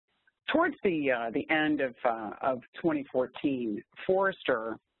Towards the end of 2014,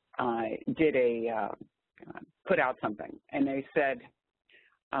 Forrester put out something, and they said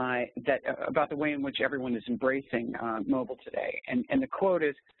that about the way in which everyone is embracing mobile today. And the quote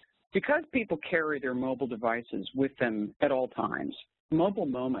is, because people carry their mobile devices with them at all times, mobile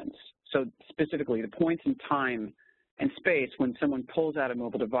moments, so specifically the points in time and space when someone pulls out a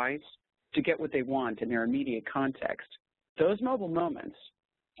mobile device to get what they want in their immediate context, those mobile moments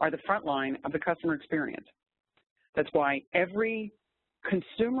are the front line of the customer experience. That's why every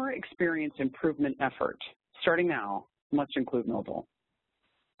consumer experience improvement effort, starting now, must include mobile.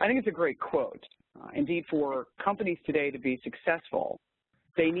 I think it's a great quote. Indeed, for companies today to be successful,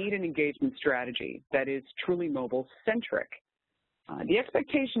 they need an engagement strategy that is truly mobile-centric. The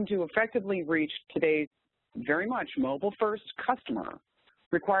expectation to effectively reach today's very much mobile-first customer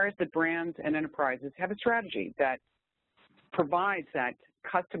requires that brands and enterprises have a strategy that provides that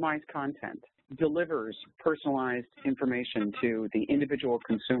customized content, delivers personalized information to the individual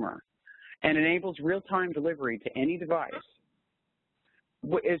consumer, and enables real-time delivery to any device.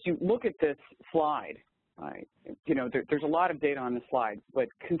 As you look at this slide, there's a lot of data on the slide, but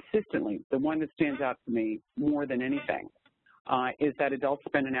consistently, the one that stands out to me more than anything is that adults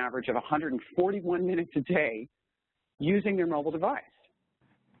spend an average of 141 minutes a day using their mobile device.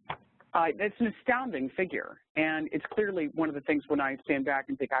 That's an astounding figure, and it's clearly one of the things when I stand back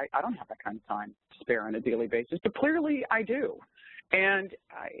and think, I don't have that kind of time to spare on a daily basis, but clearly I do. And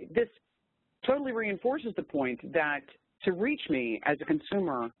this totally reinforces the point that to reach me as a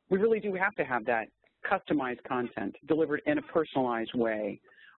consumer, we really do have to have that customized content delivered in a personalized way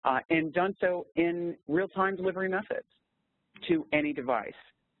and done so in real-time delivery methods to any device.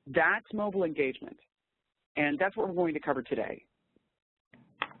 That's mobile engagement, and that's what we're going to cover today.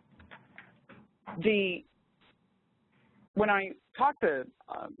 When I talk to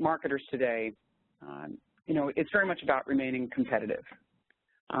marketers today, it's very much about remaining competitive.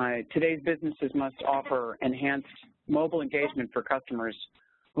 Today's businesses must offer enhanced mobile engagement for customers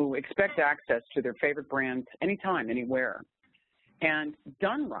who expect access to their favorite brands anytime, anywhere. And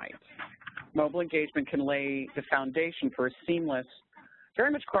done right, mobile engagement can lay the foundation for a seamless, very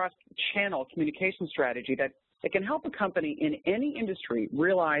much cross-channel communication strategy that can help a company in any industry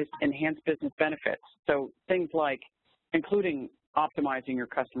realize enhanced business benefits. So things like including optimizing your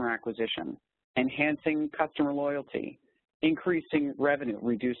customer acquisition, enhancing customer loyalty, increasing revenue,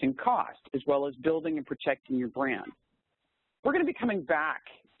 reducing cost, as well as building and protecting your brand. We're going to be coming back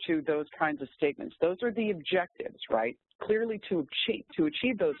to those kinds of statements. Those are the objectives, right? Clearly, to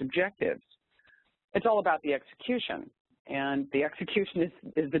achieve those objectives, it's all about the execution, and the execution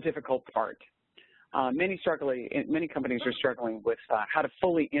is the difficult part. Many companies are struggling with how to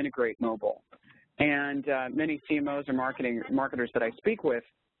fully integrate mobile, and many CMOs and marketers that I speak with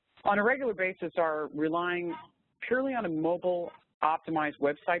on a regular basis are relying purely on a mobile optimized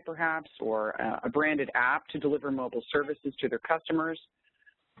website perhaps, or a branded app to deliver mobile services to their customers.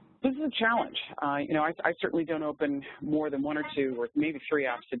 This is a challenge. I certainly don't open more than 1 or 2 or maybe 3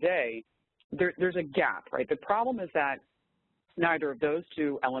 apps a day. There's a gap, right? The problem is that neither of those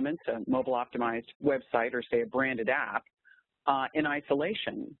 2 elements, a mobile optimized website or say a branded app, in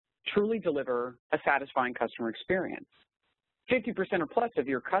isolation truly deliver a satisfying customer experience. 50% or plus of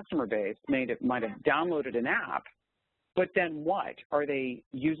your customer base might have downloaded an app, but then what? Are they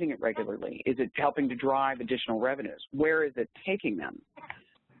using it regularly? Is it helping to drive additional revenues? Where is it taking them?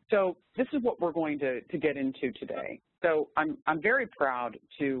 So this is what we're going to get into today. So I'm very proud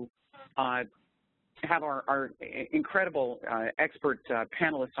to have our incredible expert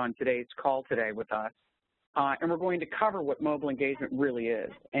panelists on today's call today with us, and we're going to cover what mobile engagement really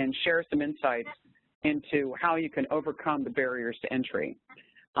is and share some insights into how you can overcome the barriers to entry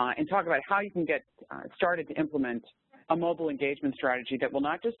and talk about how you can get started to implement a mobile engagement strategy that will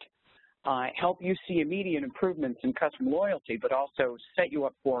not just help you see immediate improvements in customer loyalty, but also set you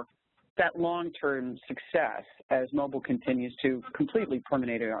up for that long-term success as mobile continues to completely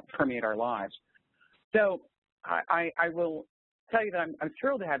permeate our lives. So I will tell you that I'm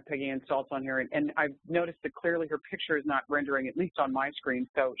thrilled to have Peggy Ann Salz on here, and I've noticed that clearly her picture is not rendering, at least on my screen,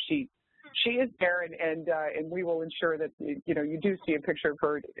 so she is there, and we will ensure that you do see a picture of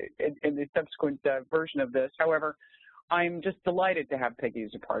her in the subsequent version of this. However, I'm just delighted to have Peggy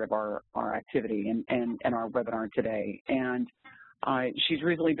as a part of our activity and our webinar today. And she's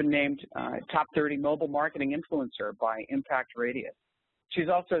recently been named Top 30 Mobile Marketing Influencer by Impact Radius. She's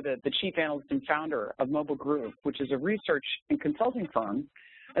also the chief analyst and founder of MobileGroove, which is a research and consulting firm,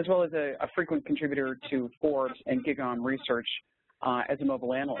 as well as a frequent contributor to Forbes and GigOn Research as a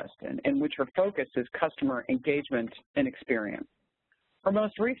mobile analyst, in which her focus is customer engagement and experience. Our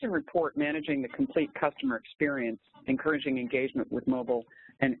most recent report, Managing the Complete Customer Experience, Encouraging Engagement with Mobile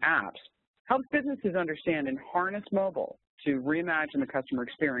and Apps, helps businesses understand and harness mobile to reimagine the customer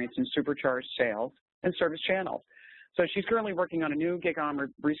experience and supercharge sales and service channels. So she's currently working on a new gig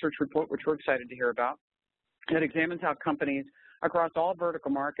on research report, which we're excited to hear about, that examines how companies across all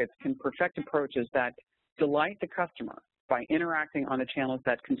vertical markets can perfect approaches that delight the customer by interacting on the channels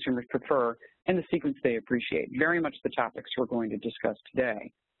that consumers prefer and the sequence they appreciate. Very much the topics we're going to discuss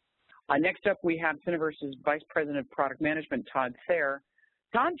today. Next up, we have Syniverse's Vice President of Product Management, Todd Thayer.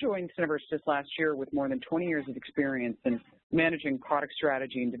 Todd joined Syniverse just last year with more than 20 years of experience in managing product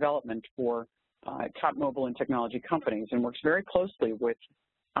strategy and development for top mobile and technology companies, and works very closely with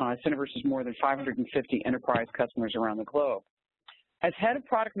Syniverse's more than 550 enterprise customers around the globe. As head of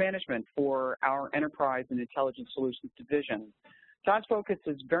product management for our Enterprise and Intelligent Solutions division, Todd's focus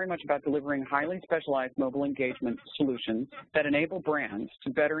is very much about delivering highly specialized mobile engagement solutions that enable brands to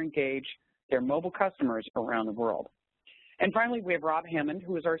better engage their mobile customers around the world. And finally, we have Rob Hammond,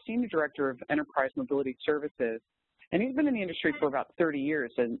 who is our Senior Director of Enterprise Mobility Services, and he's been in the industry for about 30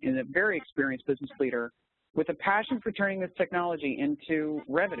 years and a very experienced business leader with a passion for turning this technology into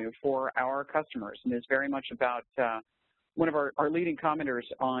revenue for our customers, and is very much about one of our leading commentators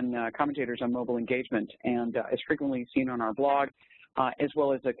on mobile engagement, and is frequently seen on our blog, as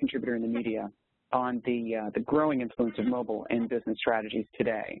well as a contributor in the media on the growing influence of mobile in business strategies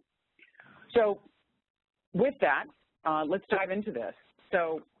today. So with that, let's dive into this.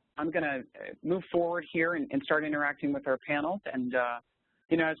 So I'm going to move forward here and start interacting with our panel. And,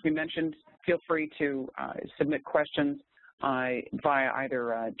 you know, as we mentioned, feel free to submit questions via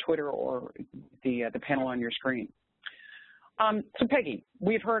either Twitter or the panel on your screen. So Peggy,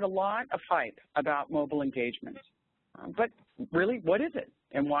 we've heard a lot of hype about mobile engagement, but really, what is it,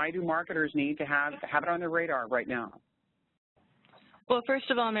 and why do marketers need to have it on their radar right now? Well, first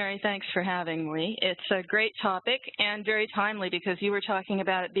of all, Mary, thanks for having me. It's a great topic and very timely, because you were talking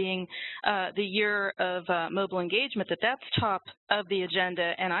about it being the year of mobile engagement, that's top of the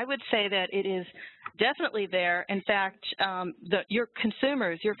agenda, and I would say that it is definitely there. In fact, your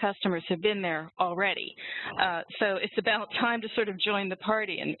consumers, your customers have been there already. So it's about time to sort of join the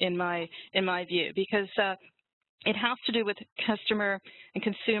party in my view, because it has to do with customer and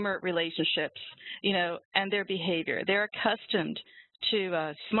consumer relationships, you know, and their behavior. They're accustomed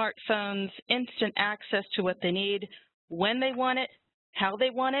to smartphones, instant access to what they need, when they want it, how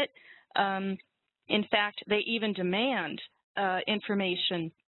they want it. In fact, they even demand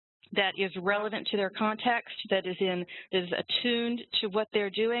information that is relevant to their context, that is attuned to what they're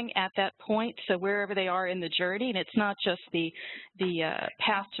doing at that point, so wherever they are in the journey. And it's not just the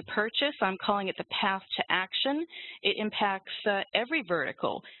path to purchase. I'm calling it the path to action. It impacts every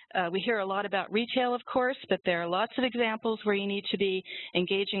vertical. We hear a lot about retail, of course, but there are lots of examples where you need to be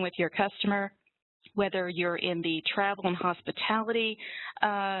engaging with your customer, whether you're in the travel and hospitality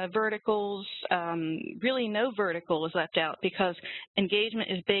verticals. Really no vertical is left out, because engagement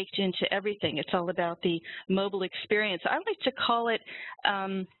is baked into everything. It's all about the mobile experience. I like to call it,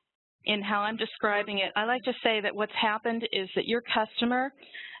 in how I'm describing it, I like to say that what's happened is that your customer,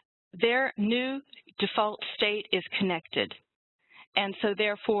 their new default state is connected. And so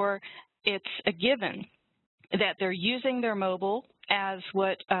therefore, it's a given that they're using their mobile as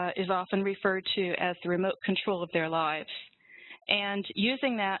what is often referred to as the remote control of their lives, and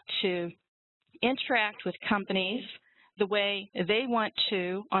using that to interact with companies the way they want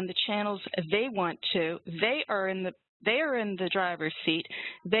to, on the channels they want to. They are in the driver's seat.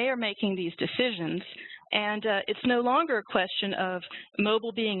 They are making these decisions, and it's no longer a question of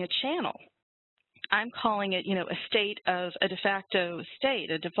mobile being a channel. I'm calling it, you know, a de facto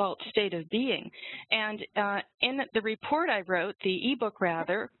state, a default state of being. And in the report I wrote, the ebook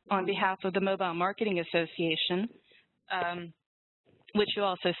rather, on behalf of the Mobile Marketing Association, which you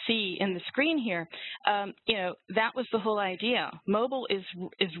also see in the screen here, you know, that was the whole idea. Mobile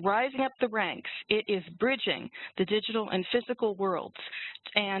is rising up the ranks. It is bridging the digital and physical worlds.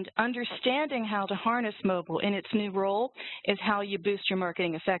 And understanding how to harness mobile in its new role is how you boost your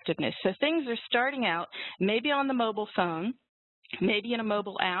marketing effectiveness. So things are starting out maybe on the mobile phone, maybe in a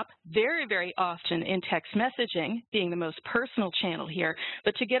mobile app, very, very often in text messaging, being the most personal channel here.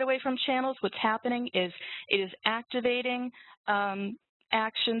 But to get away from channels, what's happening is it is activating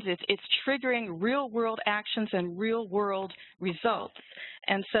actions, it's triggering real-world actions and real-world results.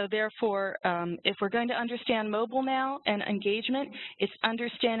 And so therefore, if we're going to understand mobile now and engagement, it's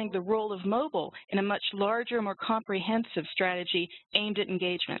understanding the role of mobile in a much larger, more comprehensive strategy aimed at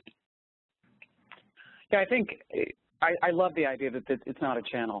engagement. Yeah, I think I love the idea that it's not a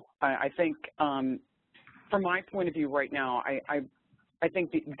channel. I think from my point of view right now, I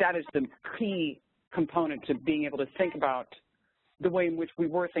think that is the key component to being able to think about the way in which we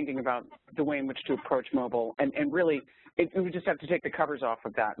were thinking about the way in which to approach mobile, and really, we just have to take the covers off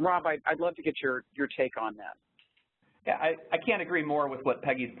of that. Rob, I'd love to get your take on that. Yeah, I can't agree more with what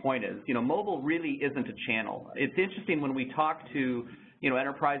Peggy's point is. You know, mobile really isn't a channel. It's interesting when we talk to, you know,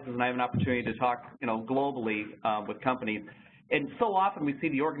 enterprises, and I have an opportunity to talk, you know, globally with companies, and so often we see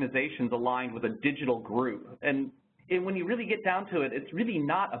the organizations aligned with a digital group. And when you really get down to it, it's really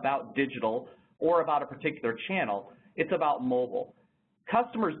not about digital or about a particular channel. It's about mobile.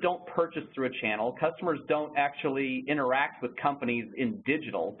 Customers don't purchase through a channel. Customers don't actually interact with companies in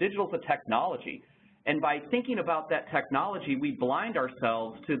digital. Digital is a technology. And by thinking about that technology, we blind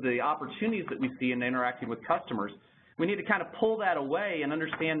ourselves to the opportunities that we see in interacting with customers. We need to kind of pull that away and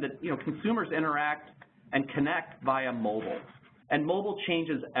understand that, you know, consumers interact and connect via mobile. And mobile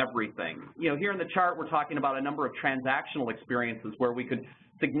changes everything. You know, here in the chart, we're talking about a number of transactional experiences where we could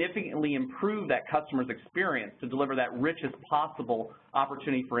significantly improve that customer's experience to deliver that richest possible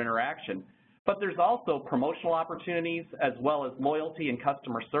opportunity for interaction. But there's also promotional opportunities as well as loyalty and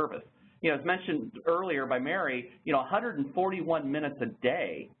customer service. You know, as mentioned earlier by Mary, you know, 141 minutes a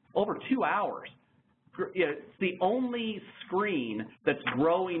day, over 2 hours. You know, it's the only screen that's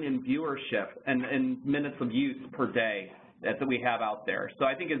growing in viewership and minutes of use per day that we have out there. So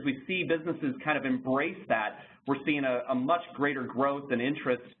I think as we see businesses kind of embrace that, we're seeing a much greater growth and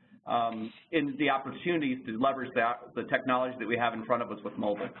interest in the opportunities to leverage the technology that we have in front of us with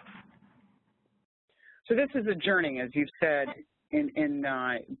mobile. So this is a journey, as you've said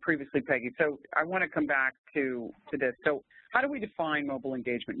previously, Peggy. So I want to come back to this. So how do we define mobile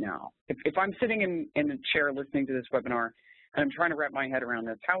engagement now? If I'm sitting in a chair listening to this webinar and I'm trying to wrap my head around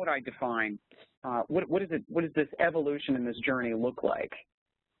this, how would I define what does this evolution in this journey look like?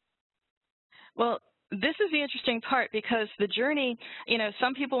 Well, this is the interesting part because the journey, you know,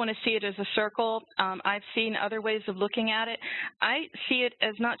 some people want to see it as a circle. I've seen other ways of looking at it. I see it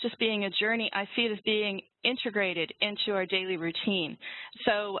as not just being a journey. I see it as being integrated into our daily routine.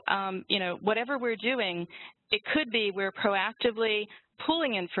 So, you know, whatever we're doing, it could be we're proactively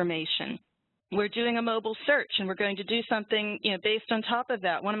pulling information. We're doing a mobile search, and we're going to do something, you know, based on top of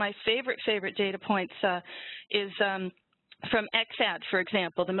that. One of my favorite data points is from XAD, for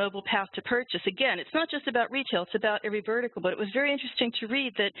example, the mobile path to purchase. Again, it's not just about retail, it's about every vertical, but it was very interesting to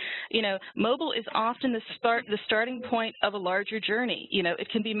read that, you know, mobile is often the starting point of a larger journey. You know, it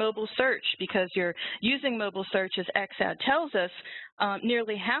can be mobile search because you're using mobile search, as XAD tells us.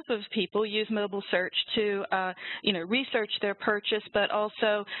 Nearly half of people use mobile search to, you know, research their purchase, but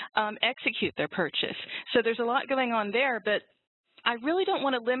also execute their purchase. So there's a lot going on there, but I really don't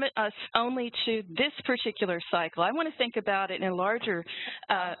want to limit us only to this particular cycle. I want to think about it in a larger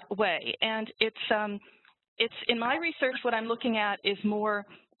way. And it's in my research, what I'm looking at is more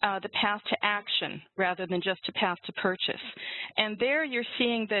the path to action rather than just a path to purchase. And there you're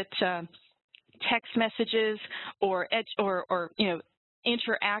seeing that text messages or you know,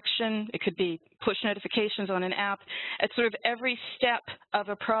 interaction, it could be push notifications on an app, at sort of every step of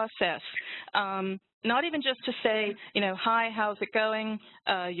a process. Not even just to say, you know, hi, how's it going?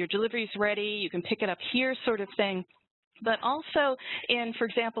 Your delivery's ready, you can pick it up here sort of thing, but also in, for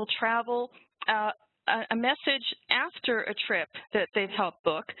example, travel, a message after a trip that they've helped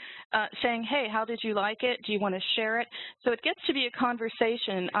book saying, hey, how did you like it? Do you want to share it? So it gets to be a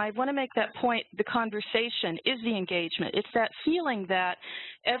conversation. I want to make that point. The conversation is the engagement. It's that feeling that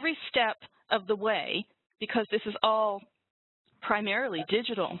every step of the way, because this is all primarily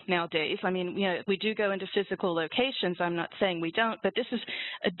digital nowadays. I mean, you know, we do go into physical locations. I'm not saying we don't, but this is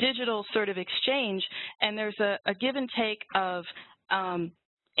a digital sort of exchange, and there's a give and take of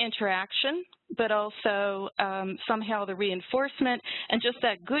interaction, but also somehow the reinforcement and just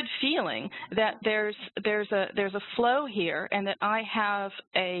that good feeling that there's a flow here, and that I have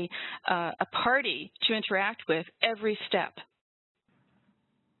a party to interact with every step.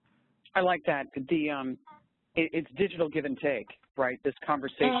 I like that. It's digital give and take, right? This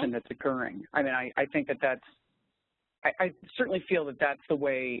conversation that's occurring. I mean, I think that's, I certainly feel that that's the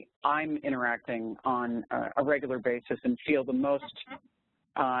way I'm interacting on a regular basis and feel the most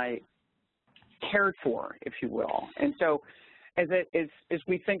cared for, if you will. And so as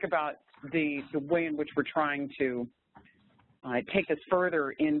we think about the way in which we're trying to take this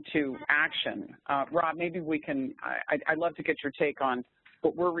further into action, Rob, maybe we can, I'd love to get your take on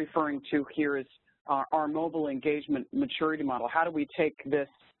what we're referring to here as our mobile engagement maturity model. How do we take this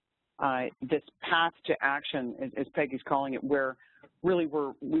this path to action, as Peggy's calling it, where really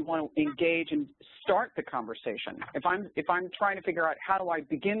we want to engage and start the conversation? If I'm trying to figure out how do I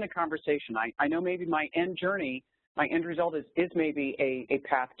begin the conversation, I know maybe my end journey my end result is maybe a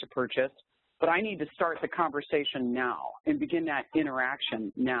path to purchase, but I need to start the conversation now and begin that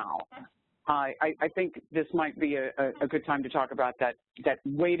interaction now. I think this might be a good time to talk about that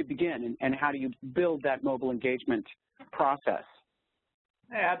way to begin and how do you build that mobile engagement process.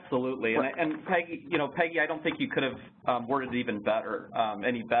 Absolutely, and Peggy, Peggy, I don't think you could have worded it even better,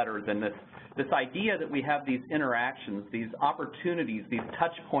 any better than this idea that we have these interactions, these opportunities, these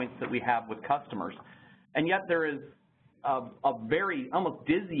touch points that we have with customers, and yet there is a very almost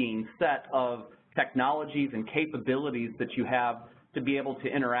dizzying set of technologies and capabilities that you have to be able to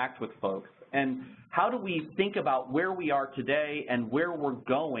interact with folks. And how do we think about where we are today and where we're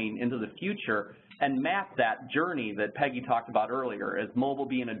going into the future and map that journey that Peggy talked about earlier as mobile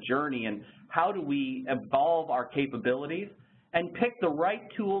being a journey, and how do we evolve our capabilities and pick the right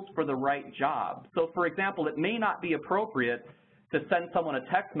tools for the right job. So for example, it may not be appropriate to send someone a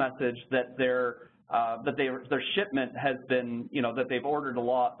text message that their shipment has been, that they've ordered a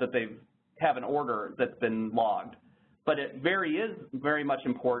lot, that they have an order that's been logged. But it is very much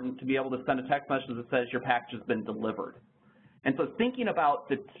important to be able to send a text message that says your package has been delivered. And so thinking about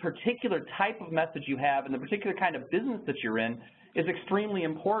the particular type of message you have and the particular kind of business that you're in is extremely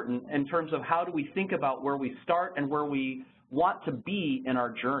important in terms of how do we think about where we start and where we want to be in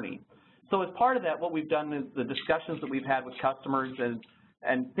our journey. So as part of that, what we've done is the discussions that we've had with customers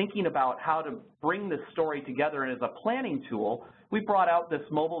and thinking about how to bring this story together, and as a planning tool, we brought out this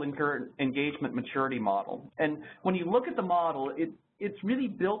mobile engagement maturity model. And when you look at the model, it's really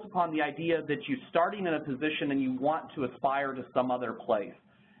built upon the idea that you're starting in a position and you want to aspire to some other place.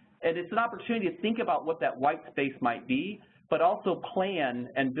 And it's an opportunity to think about what that white space might be, but also plan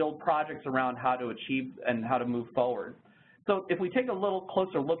and build projects around how to achieve and how to move forward. So if we take a little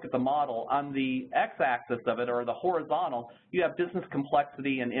closer look at the model, on the x-axis of it, or the horizontal, you have business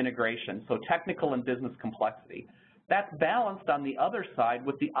complexity and integration, so technical and business complexity. That's balanced on the other side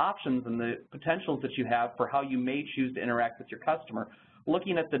with the options and the potentials that you have for how you may choose to interact with your customer,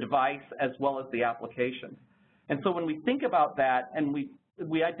 looking at the device as well as the application. And so when we think about that and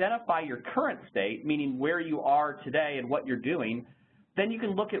we identify your current state, meaning where you are today and what you're doing, then you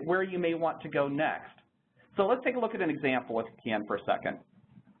can look at where you may want to go next. So let's take a look at an example, if you can, for a second.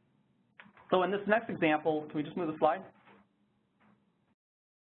 So in this next example, can we just move the slide?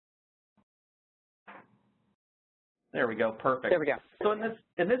 There we go, perfect. There we go. So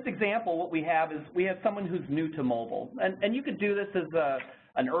in this example, what we have is we have someone who's new to mobile. And you could do this as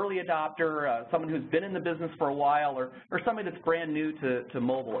an early adopter, someone who's been in the business for a while, or somebody that's brand new to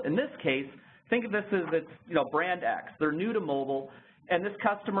mobile. In this case, think of this as brand X. They're new to mobile, and this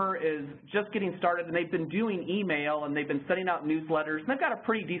customer is just getting started, and they've been doing email, and they've been sending out newsletters, and they've got a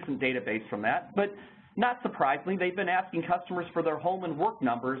pretty decent database from that. But not surprisingly, they've been asking customers for their home and work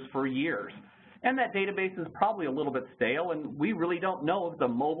numbers for years. And that database is probably a little bit stale, and we really don't know if it's a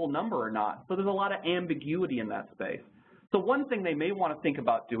mobile number or not. So there's a lot of ambiguity in that space. So one thing they may want to think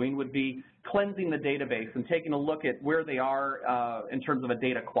about doing would be cleansing the database and taking a look at where they are in terms of a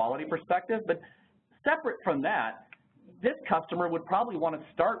data quality perspective. But separate from that, this customer would probably want to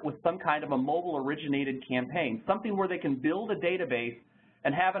start with some kind of a mobile-originated campaign, something where they can build a database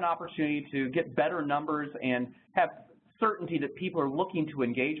and have an opportunity to get better numbers and have certainty that people are looking to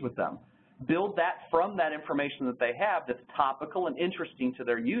engage with them. Build that from that information that they have that's topical and interesting to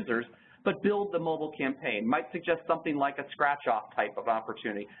their users, but build the mobile campaign. Might suggest something like a scratch-off type of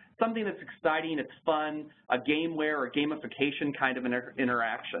opportunity, something that's exciting, it's fun, a gameware or gamification kind of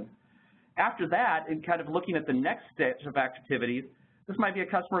interaction. After that, in kind of looking at the next stage of activities, this might be a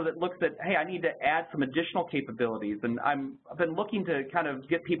customer that looks at, hey, I need to add some additional capabilities, and I've been looking to kind of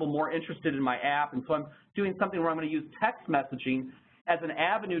get people more interested in my app, and so I'm doing something where I'm going to use text messaging as an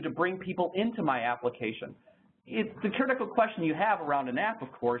avenue to bring people into my application. The critical question you have around an app,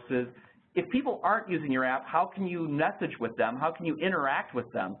 of course, is if people aren't using your app, how can you message with them? How can you interact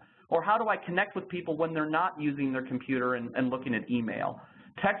with them? Or how do I connect with people when they're not using their computer and looking at email?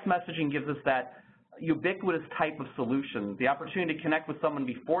 Text messaging gives us that ubiquitous type of solution, the opportunity to connect with someone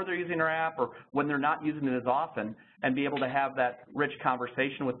before they're using their app or when they're not using it as often, and be able to have that rich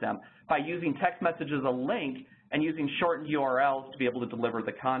conversation with them by using text message as a link and using shortened URLs to be able to deliver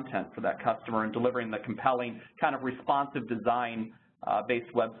the content for that customer and delivering the compelling kind of responsive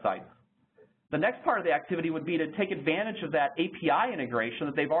design-based websites. The next part of the activity would be to take advantage of that API integration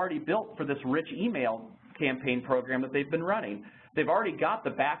that they've already built for this rich email campaign program that they've been running. They've already got the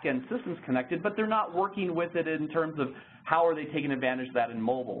back-end systems connected, but they're not working with it in terms of how are they taking advantage of that in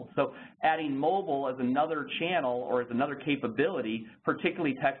mobile. So adding mobile as another channel or as another capability,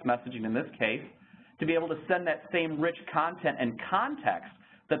 particularly text messaging in this case, to be able to send that same rich content and context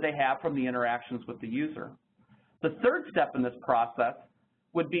that they have from the interactions with the user. The third step in this process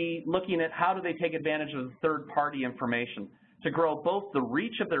would be looking at how do they take advantage of the third-party information to grow both the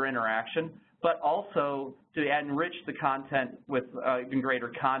reach of their interaction, but also to enrich the content with even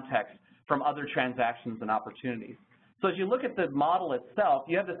greater context from other transactions and opportunities. So as you look at the model itself,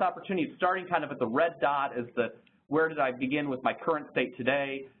 you have this opportunity starting kind of at the red dot as the where did I begin with my current state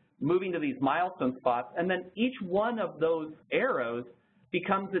today, moving to these milestone spots, and then each one of those arrows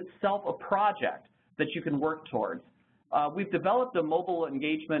becomes itself a project that you can work towards. We've developed a mobile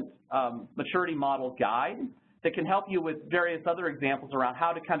engagement maturity model guide that can help you with various other examples around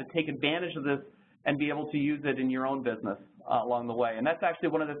how to kind of take advantage of this and be able to use it in your own business along the way. And that's actually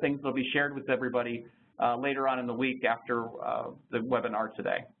one of the things that will be shared with everybody later on in the week after the webinar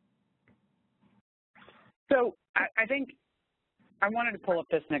today. So I think I wanted to pull up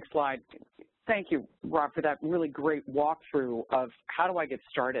this next slide. Thank you, Rob, for that really great walkthrough of how do I get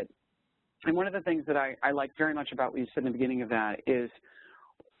started. And one of the things that I like very much about what you said in the beginning of that is,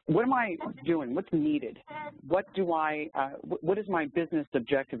 what am I doing? What's needed? What is my business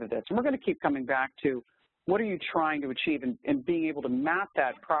objective of this? And we're going to keep coming back to what are you trying to achieve and being able to map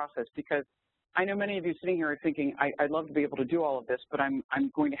that process, because I know many of you sitting here are thinking, I'd love to be able to do all of this, but I'm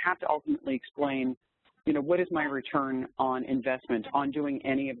going to have to ultimately explain, you know, what is my return on investment on doing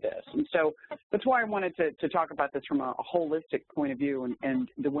any of this? And so that's why I wanted to talk about this from a holistic point of view and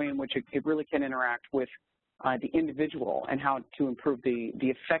the way in which it really can interact with the individual and how to improve the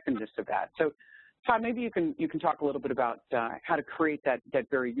effectiveness of that. So, Todd, maybe you can talk a little bit about how to create that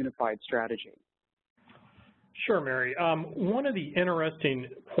very unified strategy. Sure, Mary. One of the interesting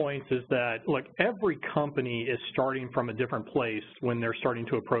points is that, look, every company is starting from a different place when they're starting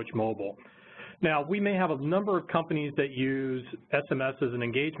to approach mobile. Now, we may have a number of companies that use SMS as an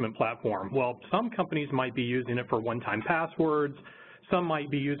engagement platform. Well, some companies might be using it for one-time passwords. Some might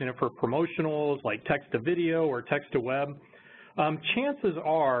be using it for promotionals like text-to-video or text-to-web. Chances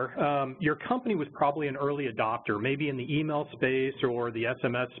are your company was probably an early adopter, maybe in the email space or the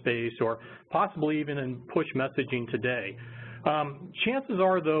SMS space or possibly even in push messaging today. Chances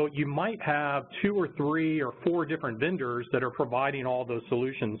are, though, you might have 2 or 3 or 4 different vendors that are providing all those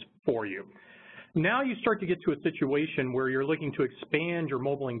solutions for you. Now you start to get to a situation where you're looking to expand your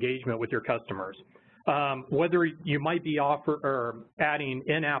mobile engagement with your customers. Whether you might be adding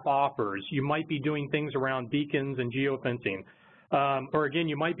in-app offers, you might be doing things around beacons and geofencing, or again,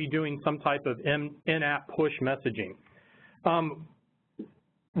 you might be doing some type of in-app push messaging.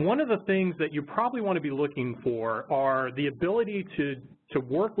 One of the things that you probably want to be looking for are the ability to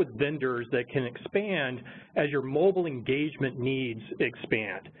work with vendors that can expand as your mobile engagement needs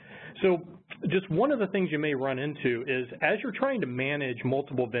expand. So just one of the things you may run into is as you're trying to manage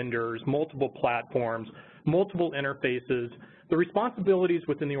multiple vendors, multiple platforms, multiple interfaces, the responsibilities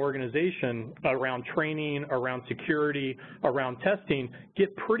within the organization around training, around security, around testing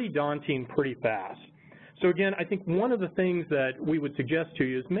get pretty daunting pretty fast. So again, I think one of the things that we would suggest to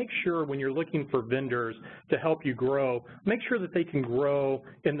you is make sure when you're looking for vendors to help you grow, make sure that they can grow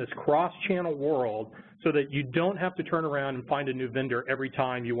in this cross-channel world so that you don't have to turn around and find a new vendor every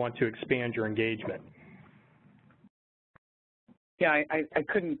time you want to expand your engagement. Yeah, I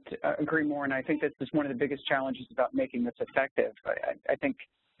couldn't agree more, and I think this is one of the biggest challenges about making this effective. I think,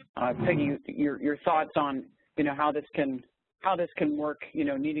 Peggy, your thoughts on, you know, how this can work, you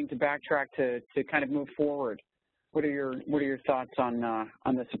know, needing to backtrack to kind of move forward. What are your thoughts on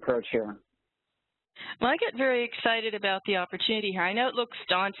this approach here? Well, I get very excited about the opportunity here. I know it looks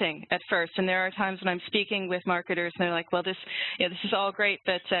daunting at first, and there are times when I'm speaking with marketers, and they're like, well, this is all great,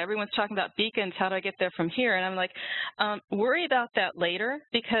 but everyone's talking about beacons. How do I get there from here? And I'm like, worry about that later,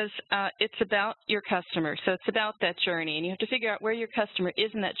 because it's about your customer. So it's about that journey, and you have to figure out where your customer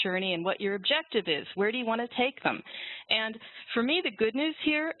is in that journey and what your objective is. Where do you want to take them? And for me, the good news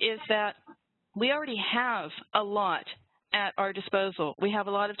here is that we already have a lot at our disposal. We have a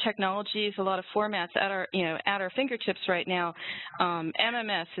lot of technologies, a lot of formats at our fingertips right now.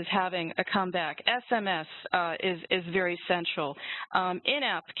 MMS is having a comeback. SMS is very central.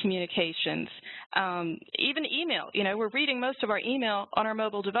 In-app communications, even email. You know, we're reading most of our email on our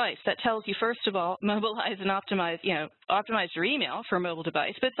mobile device. That tells you, first of all, mobilize and optimize. Optimize your email for a mobile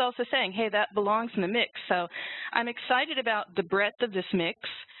device. But it's also saying, hey, that belongs in the mix. So I'm excited about the breadth of this mix,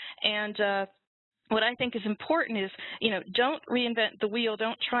 and what I think is important is, don't reinvent the wheel.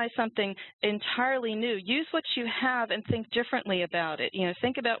 Don't try something entirely new. Use what you have and think differently about it.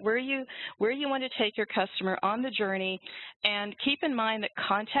 Think about where you want to take your customer on the journey, and keep in mind that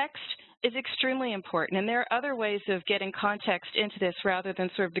context is extremely important, and there are other ways of getting context into this rather than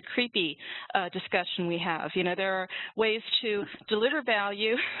sort of the creepy discussion we have. You know, there are ways to deliver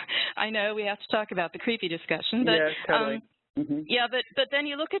value. I know we have to talk about the creepy discussion, but yes, totally. yeah, but then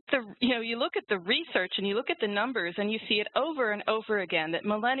you look at the you look at the research and you look at the numbers and you see it over and over again that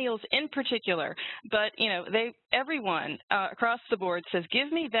millennials in particular, but everyone across the board says,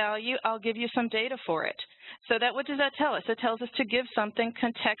 give me value, I'll give you some data for it. So what does that tell us? It tells us to give something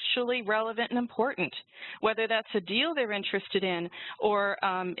contextually relevant and important, whether that's a deal they're interested in, or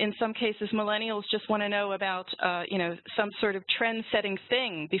in some cases millennials just want to know about some sort of trend-setting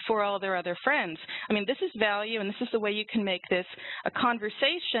thing before all their other friends. I mean, this is value, and this is the way you can make this a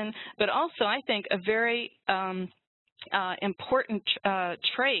conversation, but also I think a very important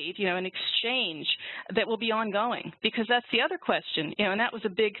trade, an exchange that will be ongoing, because that's the other question, and that was a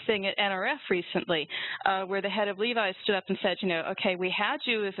big thing at NRF recently, where the head of Levi's stood up and said, okay, we had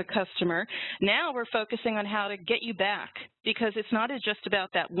you as a customer, now we're focusing on how to get you back, because it's not just about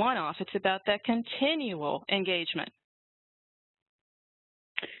that one-off, it's about that continual engagement.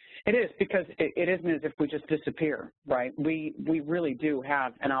 It is, because it isn't as if we just disappear, right? We really do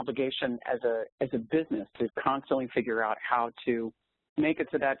have an obligation as a business to constantly figure out how to make it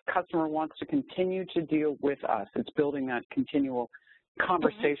so that customer wants to continue to deal with us. It's building that continual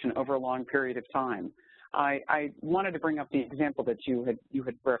conversation over a long period of time. I wanted to bring up the example that you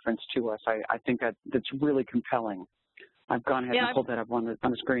had referenced to us. I think that's really compelling. I've gone ahead and pulled that up on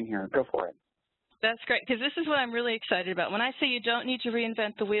the screen here. Go for it. That's great, because this is what I'm really excited about. When I say you don't need to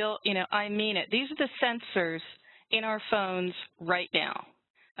reinvent the wheel, I mean it. These are the sensors in our phones right now,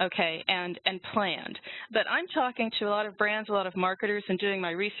 okay, and planned. But I'm talking to a lot of brands, a lot of marketers, and doing my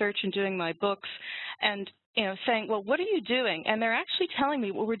research and doing my books, and saying, well, what are you doing? And they're actually telling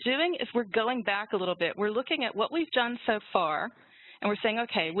me what we're doing is we're going back a little bit. We're looking at what we've done so far, and we're saying,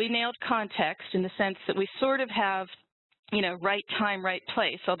 okay, we nailed context in the sense that we sort of have right time, right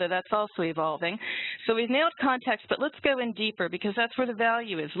place, although that's also evolving. So we've nailed context, but let's go in deeper, because that's where the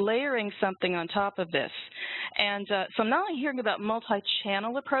value is, layering something on top of this. And so I'm not only hearing about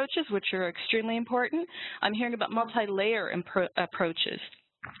multi-channel approaches, which are extremely important, I'm hearing about multi-layer approaches.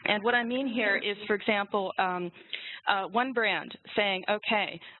 And what I mean here is, for example, one brand saying,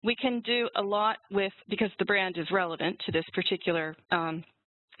 okay, we can do a lot with, because the brand is relevant to this particular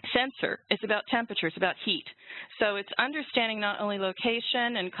sensor, it's about temperature, it's about heat. So it's understanding not only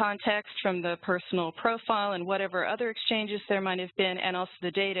location and context from the personal profile and whatever other exchanges there might have been, and also the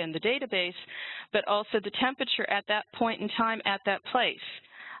data in the database, but also the temperature at that point in time at that place.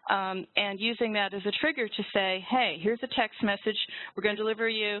 And using that as a trigger to say, hey, here's a text message, we're going to deliver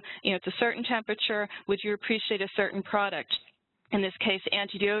you, it's a certain temperature, would you appreciate a certain product? In this case,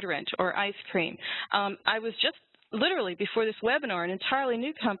 anti-deodorant or ice cream. I was just literally before this webinar, an entirely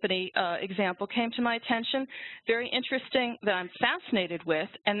new company example came to my attention, very interesting, that I'm fascinated with,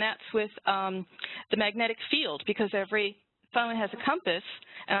 and that's with the magnetic field, because every phone has a compass,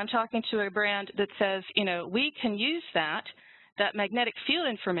 and I'm talking to a brand that says, we can use that magnetic field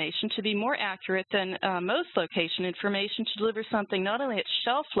information to be more accurate than most location information to deliver something not only at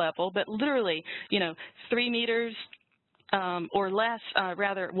shelf level, but literally, 3 meters, or less,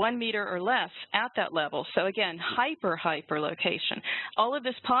 rather 1 meter or less at that level. So again, hyper location. All of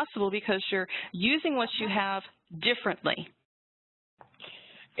this possible because you're using what you have differently.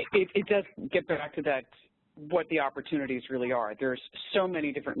 It does get back to that, what the opportunities really are. There's so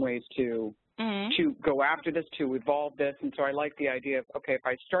many different ways to go after this, to evolve this, and so I like the idea of, okay, if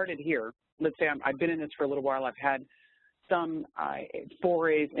I started here, let's say I've been in this for a little while, I've had some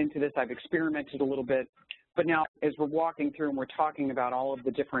forays into this, I've experimented a little bit, but now, as we're walking through and we're talking about all of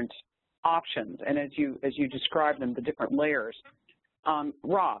the different options, and as you describe them, the different layers,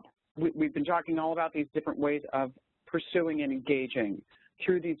 Rob, we've been talking all about these different ways of pursuing and engaging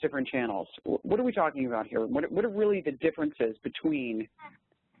through these different channels. What are we talking about here? What are really the differences between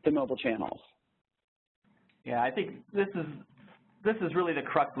the mobile channels? Yeah, I think this is really the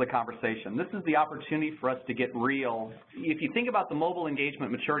crux of the conversation. This is the opportunity for us to get real. If you think about the mobile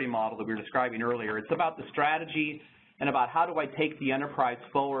engagement maturity model that we were describing earlier, it's about the strategy and about how do I take the enterprise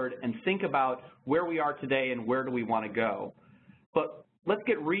forward and think about where we are today and where do we want to go. But let's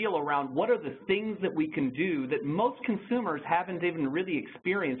get real around what are the things that we can do that most consumers haven't even really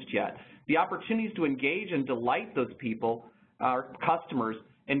experienced yet. The opportunities to engage and delight those people, our customers,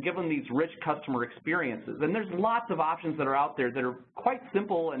 and give them these rich customer experiences. And there's lots of options that are out there that are quite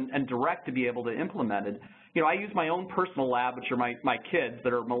simple and direct to be able to implement it. I use my own personal lab, which are my kids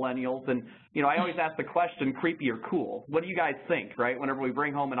that are millennials, and, I always ask the question, creepy or cool? What do you guys think, right, whenever we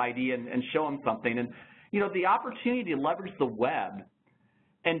bring home an idea and show them something? And, the opportunity to leverage the web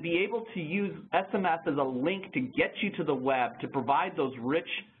and be able to use SMS as a link to get you to the web, to provide those rich,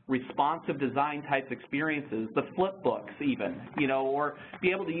 responsive design type experiences, the flip books even, you know, or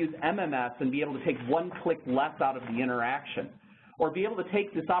be able to use MMS and be able to take one click less out of the interaction, or be able to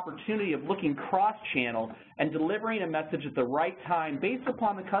take this opportunity of looking cross-channel and delivering a message at the right time based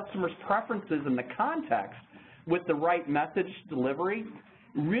upon the customer's preferences and the context with the right message delivery,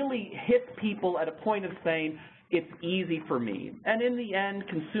 really hits people at a point of saying, it's easy for me. And in the end,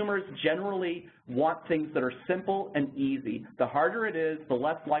 consumers generally want things that are simple and easy. The harder it is, the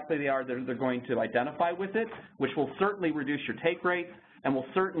less likely they are that they're going to identify with it, which will certainly reduce your take rates and will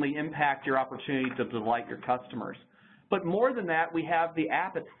certainly impact your opportunity to delight your customers. But more than that, we have the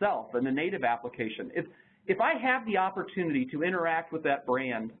app itself and the native application. If I have the opportunity to interact with that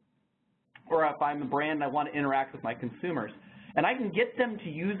brand, or if I'm a brand and I want to interact with my consumers, and I can get them to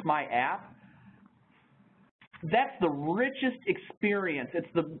use my app, that's the richest experience. It's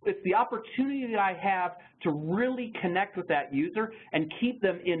the opportunity that I have to really connect with that user and keep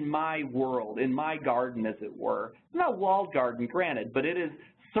them in my world, in my garden, as it were. It's not a walled garden, granted, but it is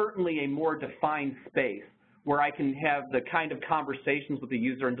certainly a more defined space where I can have the kind of conversations with the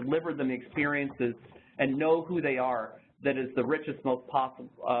user and deliver them the experiences and know who they are. That is the richest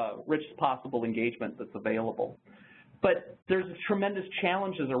possible engagement that's available. But there's tremendous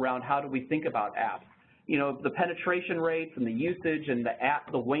challenges around how do we think about apps. You know, the penetration rates and the usage and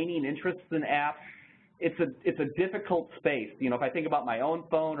the waning interests in apps, it's a difficult space. You know, if I think about my own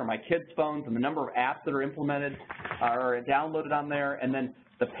phone or my kids' phones and the number of apps that are implemented or downloaded on there, and then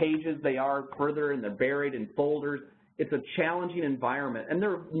the pages they are further and they're buried in folders, it's a challenging environment. And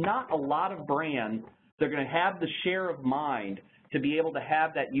there are not a lot of brands that are going to have the share of mind to be able to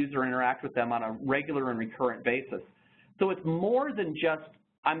have that user interact with them on a regular and recurrent basis. So it's more than just,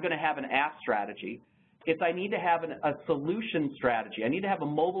 I'm going to have an app strategy. It's I need to have a solution strategy. I need to have a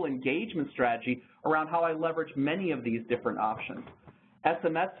mobile engagement strategy around how I leverage many of these different options.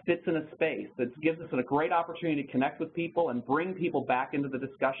 SMS fits in a space that gives us a great opportunity to connect with people and bring people back into the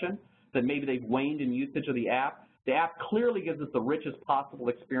discussion that maybe they've waned in usage of the app. The app clearly gives us the richest possible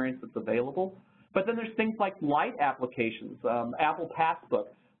experience that's available. But then there's things like light applications, Apple Passbook,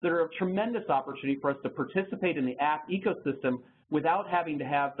 that are a tremendous opportunity for us to participate in the app ecosystem without having to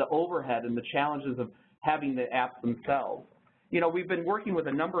have the overhead and the challenges of having the apps themselves. You know, we've been working with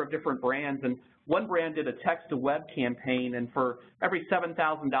a number of different brands, and one brand did a text-to-web campaign, and for every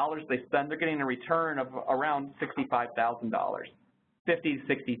 $7,000 they spend, they're getting a return of around $65,000, $50,000 to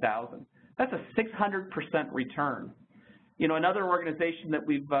 $60,000. That's a 600% return. You know, another organization that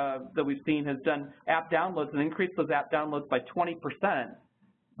we've seen has done app downloads and increased those app downloads by 20%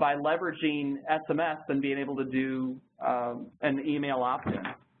 by leveraging SMS and being able to do an email opt-in.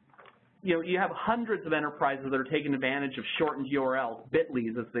 You know, you have hundreds of enterprises that are taking advantage of shortened URLs,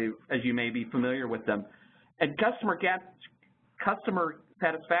 bit.lys, as you may be familiar with them. And customer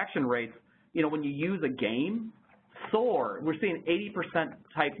satisfaction rates, you know, when you use a game, soar. We're seeing 80%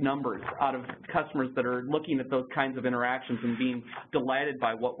 type numbers out of customers that are looking at those kinds of interactions and being delighted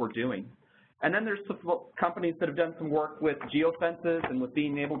by what we're doing. And then there's some companies that have done some work with geofences and with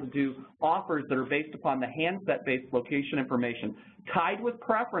being able to do offers that are based upon the handset-based location information tied with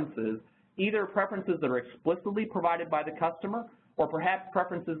preferences, either preferences that are explicitly provided by the customer or perhaps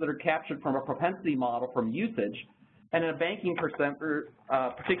preferences that are captured from a propensity model from usage. And in a banking particular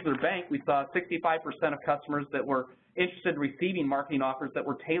bank, we saw 65% of customers that were interested in receiving marketing offers that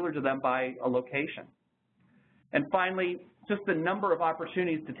were tailored to them by a location. And finally, just the number of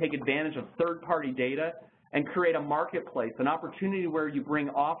opportunities to take advantage of third-party data and create a marketplace, an opportunity where you bring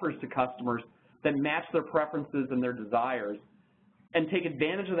offers to customers that match their preferences and their desires, and take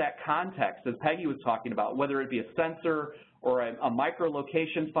advantage of that context, as Peggy was talking about, whether it be a sensor or a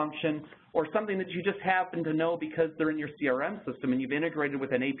micro-location function or something that you just happen to know because they're in your CRM system and you've integrated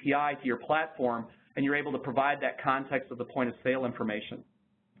with an API to your platform and you're able to provide that context of the point-of-sale information.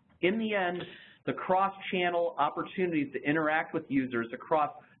 In the end, the cross-channel opportunities to interact with users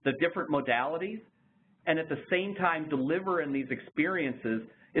across the different modalities and at the same time deliver in these experiences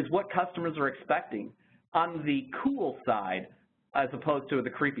is what customers are expecting on the cool side as opposed to the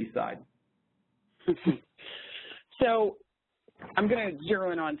creepy side. So I'm going to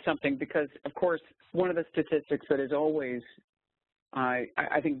zero in on something because, of course, one of the statistics that is always, I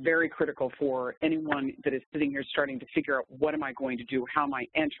think, very critical for anyone that is sitting here starting to figure out what am I going to do, how am I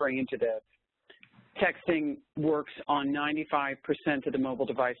entering into this. Texting works on 95% of the mobile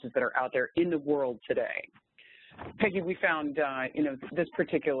devices that are out there in the world today. Peggy, we found, you know, this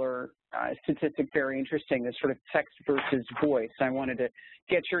particular statistic very interesting, this sort of text versus voice. I wanted to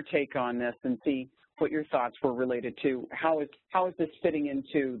get your take on this and see what your thoughts were related to how is this fitting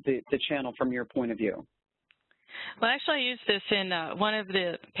into the channel from your point of view. Well, actually, I used this in one of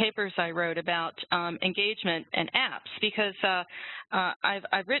the papers I wrote about engagement and apps, because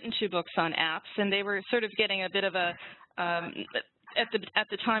I've written 2 books on apps, and they were sort of getting a bit of a at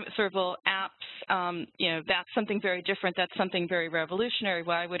the time, sort of, well, apps, you know, that's something very different. That's something very revolutionary.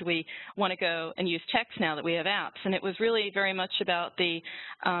 Why would we want to go and use text now that we have apps? And it was really very much about the,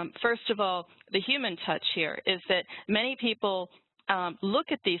 first of all, the human touch here is that many people look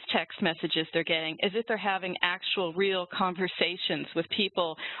at these text messages they're getting as if they're having actual real conversations with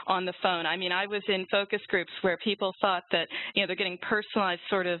people on the phone. I mean, I was in focus groups where people thought that, you know, they're getting personalized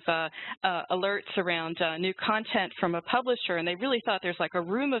sort of alerts around new content from a publisher, and they really thought there's like a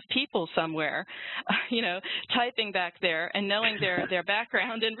room of people somewhere, you know, typing back there and knowing their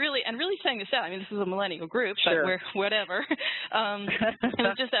background and really saying this out. I mean, this is a millennial group, but sure. we're whatever. It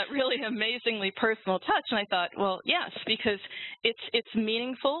was just that really amazingly personal touch, and I thought, well, yes, because it's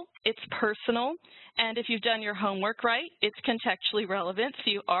meaningful, it's personal, and if you've done your homework right, it's contextually relevant, so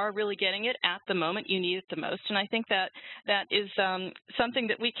you are really getting it at the moment you need it the most. And I think that is something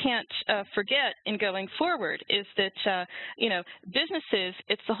that we can't forget in going forward, is that, you know, businesses,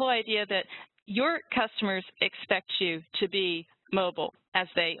 it's the whole idea that your customers expect you to be mobile as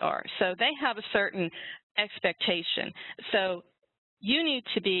they are. So they have a certain expectation. So you need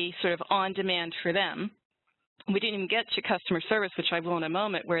to be sort of on demand for them. We didn't even get to customer service, which I will in a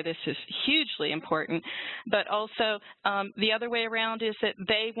moment, where this is hugely important. But also the other way around is that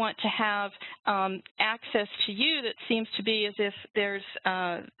they want to have access to you that seems to be as if there's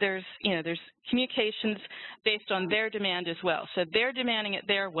communications based on their demand as well. So they're demanding it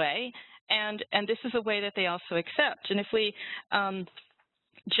their way, and this is a way that they also accept. And if we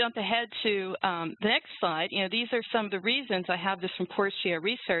jump ahead to the next slide, you know, these are some of the reasons. I have this from Portia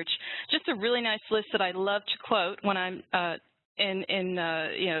Research, just a really nice list that I love to quote when I'm in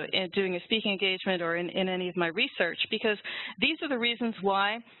doing a speaking engagement or in any of my research, because these are the reasons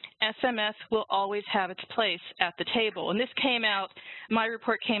why SMS will always have its place at the table. And this came out, my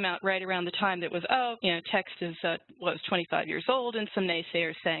report came out right around the time that was, oh, you know, text is, was 25 years old, and some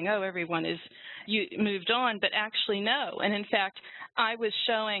naysayers saying, oh, everyone is moved on, but actually no. And in fact, I was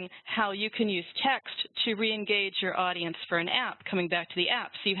showing how you can use text to re-engage your audience for an app, coming back to the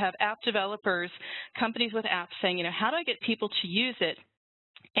app. So you have app developers, companies with apps saying, you know, how do I get people to use it?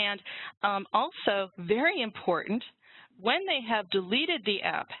 And also, very important, when they have deleted the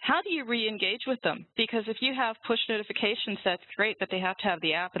app, how do you re-engage with them? Because if you have push notifications, that's great, but they have to have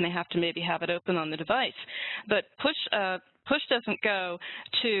the app and they have to maybe have it open on the device. But push doesn't go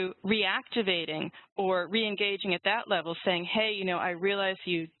to reactivating or re-engaging at that level, saying, hey, you know, I realize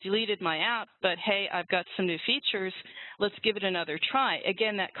you deleted my app, but hey, I've got some new features. Let's give it another try.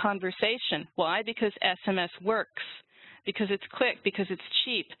 Again, that conversation. Why? Because SMS works, because it's quick, because it's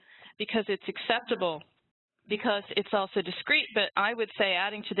cheap, because it's acceptable, because it's also discreet. But I would say,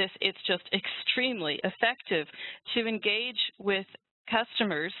 adding to this, it's just extremely effective to engage with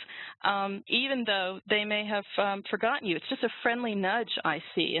customers, even though they may have forgotten you. It's just a friendly nudge I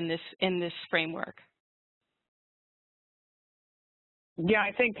see in this framework. Yeah,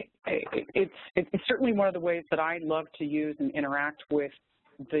 I think it's certainly one of the ways that I love to use and interact with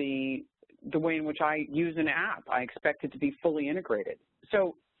the way in which I use an app. I expect it to be fully integrated.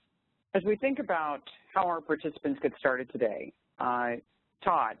 So as we think about how our participants get started today,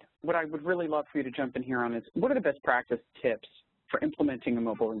 Todd, what I would really love for you to jump in here on is, what are the best practice tips for implementing a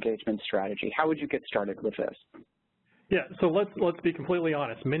mobile engagement strategy? How would you get started with this? Yeah, so let's be completely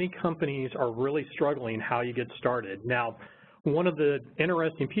honest. Many companies are really struggling how you get started. Now, one of the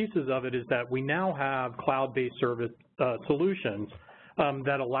interesting pieces of it is that we now have cloud-based service solutions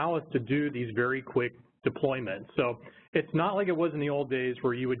that allow us to do these very quick deployments. So it's not like it was in the old days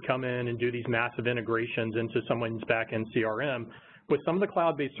where you would come in and do these massive integrations into someone's back-end CRM. With some of the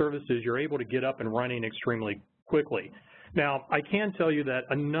cloud-based services, you're able to get up and running extremely quickly. Now, I can tell you that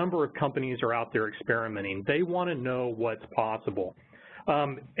a number of companies are out there experimenting. They want to know what's possible.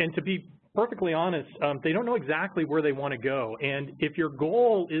 And to be perfectly honest, they don't know exactly where they want to go. And if your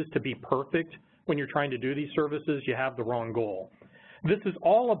goal is to be perfect when you're trying to do these services, you have the wrong goal. This is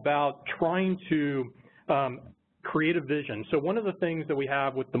all about trying to create a vision. So one of the things that we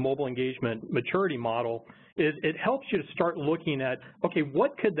have with the mobile engagement maturity model is it helps you to start looking at, okay,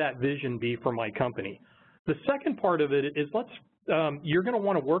 what could that vision be for my company? The second part of it is you're going to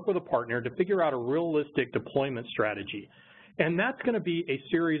want to work with a partner to figure out a realistic deployment strategy. And that's going to be a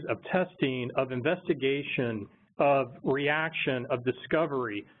series of testing, of investigation, of reaction, of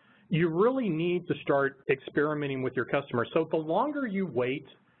discovery. You really need to start experimenting with your customers. So the longer you wait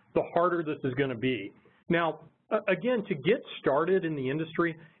the harder this is going to be. Now, again, to get started in the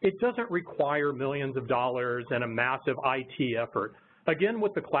industry, it doesn't require millions of dollars and a massive IT effort. Again,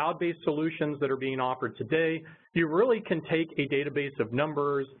 with the cloud-based solutions that are being offered today, you really can take a database of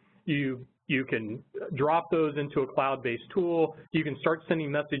numbers, you can drop those into a cloud-based tool, you can start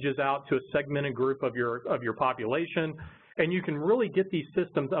sending messages out to a segmented group of your population, and you can really get these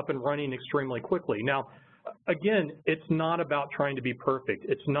systems up and running extremely quickly. Now, again, it's not about trying to be perfect.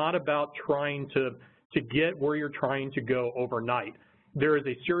 It's not about trying to get where you're trying to go overnight. There is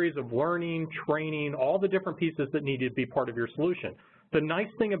a series of learning, training, all the different pieces that need to be part of your solution. The nice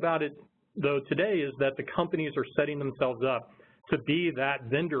thing about it, though, today is that the companies are setting themselves up to be that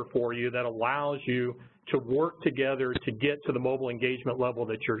vendor for you that allows you to work together to get to the mobile engagement level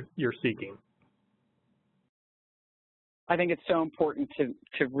that you're seeking. I think it's so important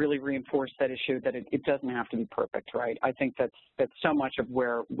to really reinforce that issue that it doesn't have to be perfect, right? I think that's so much of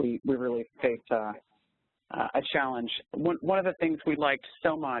where we really face a challenge. One of the things we liked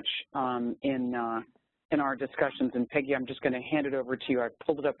so much in our discussions, and Peggy, I'm just going to hand it over to you. I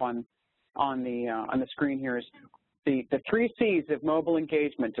pulled it up on the screen here. Is the 3 C's of mobile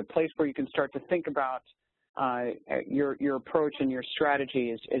engagement, a place where you can start to think about your approach and your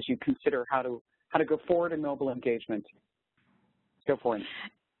strategy as you consider how to go forward in mobile engagement. Go for it.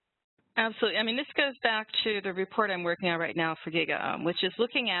 Absolutely. I mean, this goes back to the report I'm working on right now for GigaOM, which is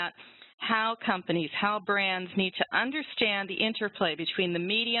looking at how companies, how brands need to understand the interplay between the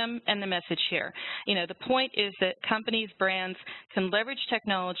medium and the message here. You know, the point is that companies, brands can leverage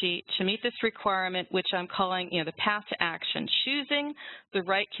technology to meet this requirement, which I'm calling, the path to action, choosing the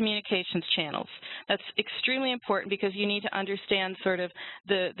right communications channels. That's extremely important because you need to understand sort of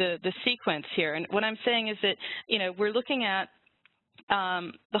the sequence here. And what I'm saying is that, we're looking at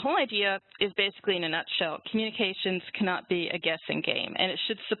the whole idea is basically, in a nutshell, communications cannot be a guessing game, and it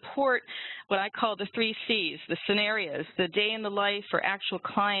should support what I call the 3 C's, the scenarios, the day in the life or actual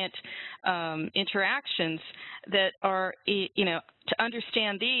client interactions that are, to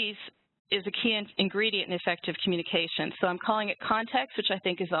understand these is a key ingredient in effective communication. So I'm calling it context, which I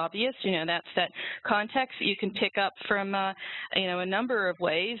think is obvious. That's that context that you can pick up from, a number of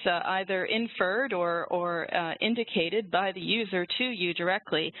ways, either inferred or indicated by the user to you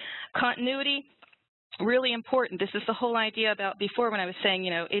directly. Continuity, really important. This is the whole idea about before when I was saying,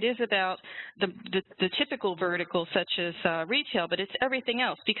 it is about the typical vertical such as retail, but it's everything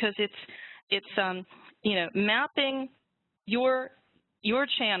else because it's mapping your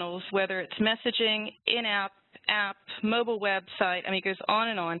channels, whether it's messaging, in-app, app, mobile website, it goes on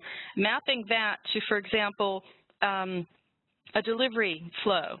and on, mapping that to, for example, a delivery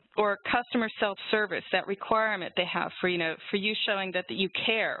flow or customer self-service, that requirement they have for, for you showing that you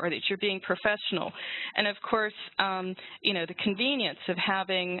care or that you're being professional. And, of course, the convenience of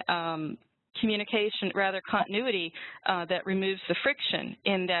having continuity that removes the friction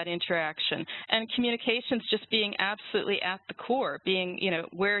in that interaction. And communications just being absolutely at the core, being,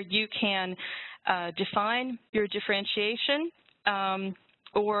 where you can define your differentiation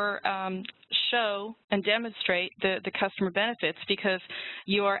or show and demonstrate the customer benefits because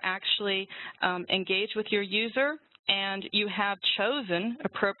you are actually engaged with your user and you have chosen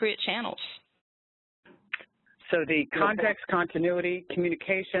appropriate channels. So the context, continuity,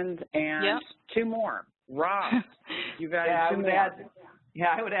 communications, and 2 more. Rob, you've added 2 more.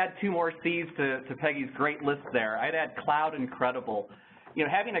 I would add 2 more C's to Peggy's great list there. I'd add cloud and credible.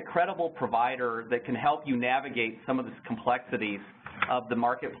 Having a credible provider that can help you navigate some of the complexities of the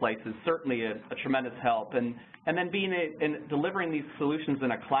marketplace is certainly a tremendous help. And then delivering these solutions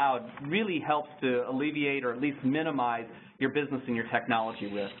in a cloud really helps to alleviate or at least minimize your business and your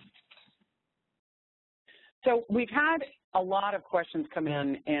technology risk. So we've had a lot of questions come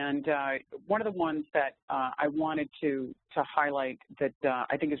in, and one of the ones that I wanted to highlight that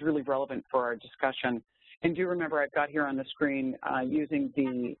I think is really relevant for our discussion, and do remember I've got here on the screen using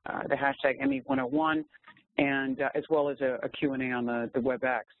the hashtag ME101 and as well as a Q&A on the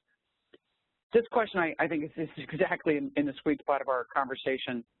WebEx. This question I think is exactly in the sweet spot of our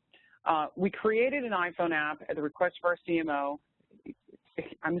conversation. We created an iPhone app at the request of our CMO.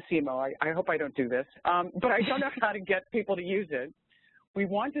 I'm the CMO. I hope I don't do this, but I don't know how to get people to use it. We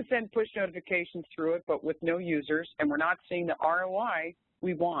want to send push notifications through it, but with no users, and we're not seeing the ROI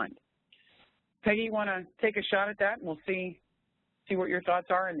we want. Peggy, you want to take a shot at that, and we'll see what your thoughts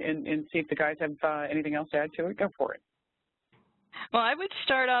are and see if the guys have anything else to add to it? Go for it. Well, I would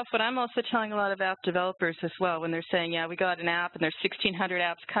start off what I'm also telling a lot of app developers as well when they're saying, yeah, we got an app and there's 1,600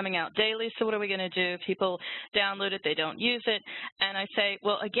 apps coming out daily, so what are we going to do? People download it, they don't use it. And I say,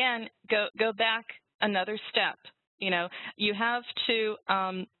 well, again, go back another step. You have to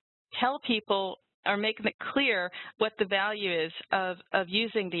tell people or make it clear what the value is of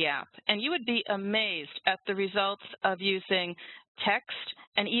using the app. And you would be amazed at the results of using text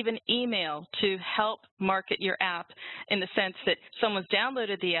and even email to help market your app, in the sense that someone's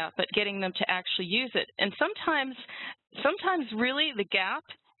downloaded the app, but getting them to actually use it. And sometimes really the gap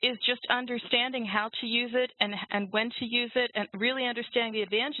is just understanding how to use it and when to use it, and really understanding the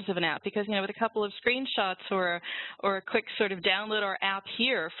advantages of an app. Because, you know, with a couple of screenshots or a quick sort of download our app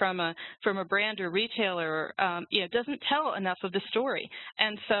here from a brand or retailer, you know, doesn't tell enough of the story.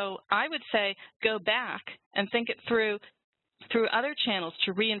 And so I would say go back and think it through other channels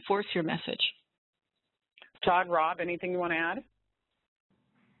to reinforce your message. Todd, Rob, anything you want to add?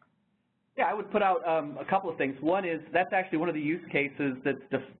 Yeah, I would put out a couple of things. One is that's actually one of the use cases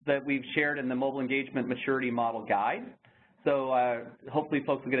that we've shared in the Mobile Engagement Maturity Model Guide. So hopefully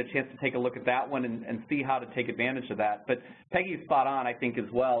folks will get a chance to take a look at that one and see how to take advantage of that. But Peggy's spot on, I think, as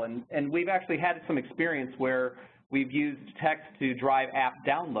well. And we've actually had some experience where we've used text to drive app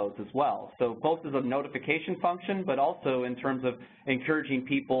downloads as well. So both as a notification function, but also in terms of encouraging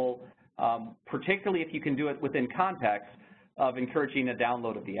people, particularly if you can do it within context, of encouraging a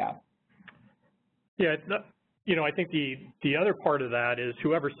download of the app. Yeah, you know, I think the other part of that is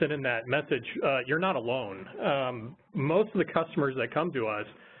whoever sent in that message, you're not alone. Most of the customers that come to us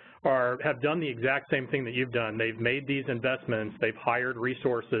have done the exact same thing that you've done. They've made these investments, they've hired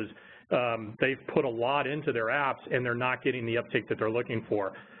resources, they've put a lot into their apps, and they're not getting the uptake that they're looking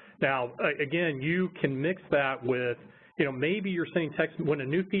for. Now, again, you can mix that with, you know, maybe you're sending text when a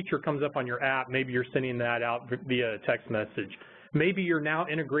new feature comes up on your app. Maybe you're sending that out via text message. Maybe you're now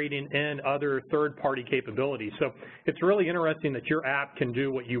integrating in other third-party capabilities. So it's really interesting that your app can do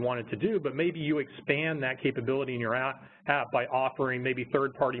what you want it to do, but maybe you expand that capability in your app by offering maybe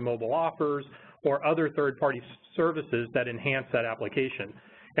third-party mobile offers or other third-party services that enhance that application.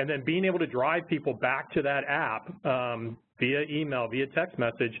 And then being able to drive people back to that app via email, via text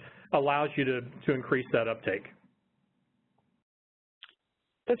message, allows you to increase that uptake.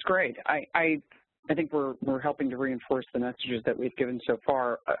 That's great. I think we're helping to reinforce the messages that we've given so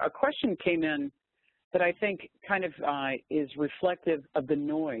far. A question came in that I think kind of is reflective of the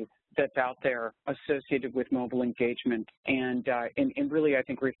noise that's out there associated with mobile engagement, and really I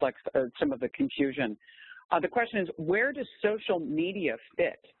think reflects some of the confusion. The question is, where does social media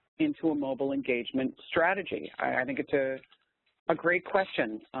fit into a mobile engagement strategy? I think it's a great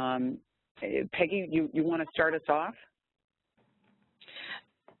question. Peggy, you want to start us off?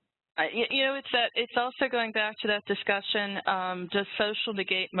 You know, it's also going back to that discussion, does social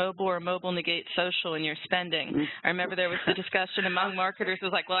negate mobile or mobile negate social in your spending? Mm-hmm. I remember there was the discussion among marketers. It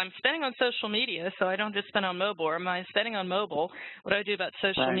was like, well, I'm spending on social media, so I don't just spend on mobile. Or am I spending on mobile? What do I do about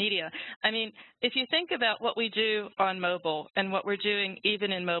social media? I mean, if you think about what we do on mobile and what we're doing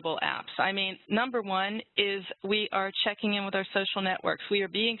even in mobile apps, I mean, number one is we are checking in with our social networks. We are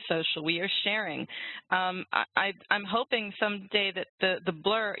being social. We are sharing. I'm hoping someday that the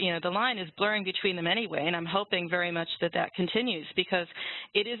blur, you know, the line is blurring between them anyway, and I'm hoping very much that that continues, because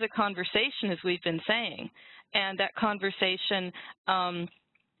it is a conversation, as we've been saying, and that conversation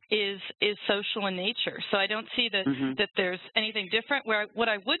is social in nature. So I don't see that there's anything different. What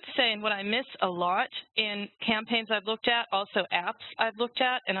I would say, and what I miss a lot in campaigns I've looked at, also apps I've looked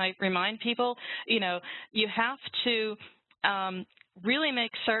at, and I remind people, you know, you have to really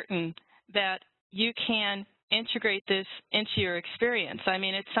make certain that you can integrate this into your experience. I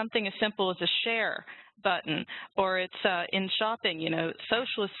mean, it's something as simple as a share button, or it's in shopping. You know,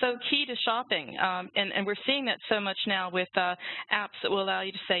 social is so key to shopping, and we're seeing that so much now with apps that will allow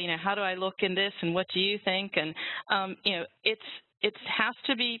you to say, you know, how do I look in this, and what do you think? And you know, it has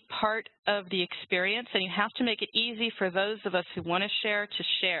to be part of the experience, and you have to make it easy for those of us who want to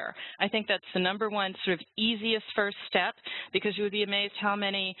share. I think that's the number one sort of easiest first step, because you would be amazed how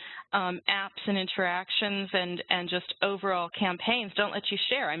many apps and interactions and just overall campaigns don't let you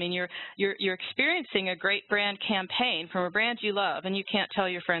share. I mean, you're experiencing a great brand campaign from a brand you love, and you can't tell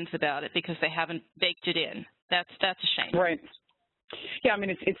your friends about it because they haven't baked it in. That's a shame. Right. Yeah, I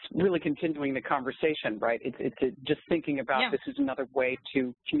mean, it's really continuing the conversation, right? It's just thinking about this is another way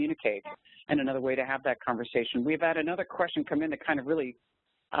to communicate and another way to have that conversation. We've had another question come in that kind of really,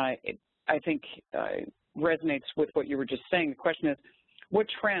 I think, resonates with what you were just saying. The question is, what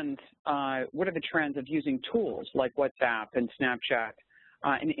are the trends of using tools like WhatsApp and Snapchat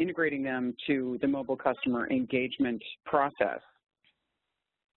and integrating them to the mobile customer engagement process?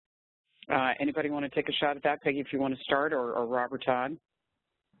 Anybody want to take a shot at that? Peggy, if you want to start, or Rob or Todd?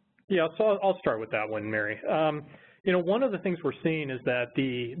 Yeah, so I'll start with that one, Mary. You know, one of the things we're seeing is that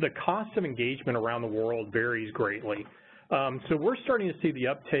the cost of engagement around the world varies greatly. So we're starting to see the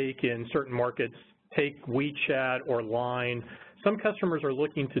uptake in certain markets, take WeChat or Line. Some customers are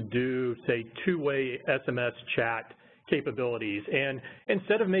looking to do, say, two-way SMS chat capabilities, and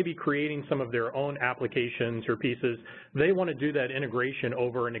instead of maybe creating some of their own applications or pieces, they want to do that integration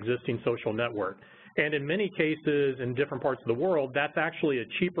over an existing social network. And in many cases in different parts of the world, that's actually a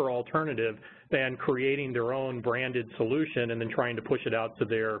cheaper alternative than creating their own branded solution and then trying to push it out to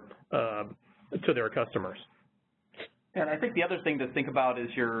their customers. And I think the other thing to think about as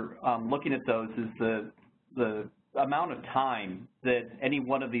you're looking at those is the amount of time that any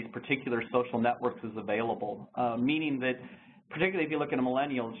one of these particular social networks is available, meaning that particularly if you look at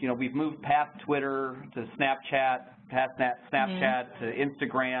millennials, we've moved past Twitter to Snapchat, past Snapchat to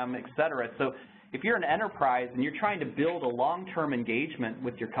Instagram, et cetera. So if you're an enterprise and you're trying to build a long-term engagement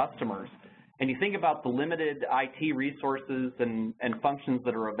with your customers, and you think about the limited IT resources and functions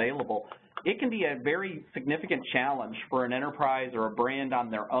that are available, it can be a very significant challenge for an enterprise or a brand on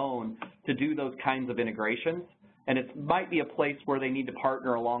their own to do those kinds of integrations. And it might be a place where they need to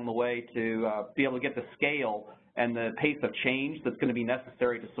partner along the way to be able to get the scale and the pace of change that's going to be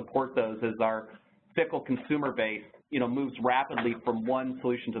necessary to support those as our fickle consumer base, moves rapidly from one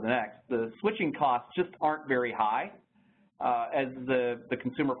solution to the next. The switching costs just aren't very high as the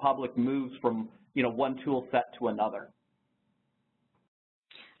consumer public moves from, one tool set to another.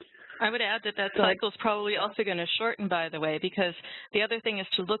 I would add that cycle is probably also going to shorten, by the way, because the other thing is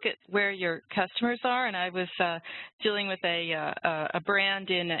to look at where your customers are. And I was dealing with a brand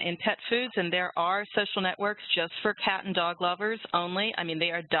in pet foods, and there are social networks just for cat and dog lovers only. I mean,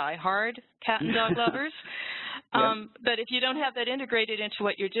 they are diehard cat and dog lovers. But if you don't have that integrated into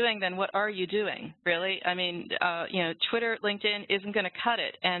what you're doing, then what are you doing, really? I mean, Twitter, LinkedIn isn't going to cut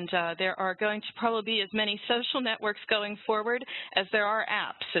it, and there are going to probably be as many social networks going forward as there are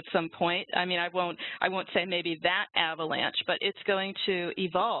apps at some point. I mean, I won't say maybe that avalanche, but it's going to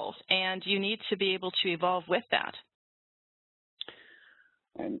evolve, and you need to be able to evolve with that.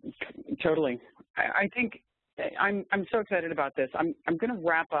 Totally. I think I'm so excited about this. I'm going to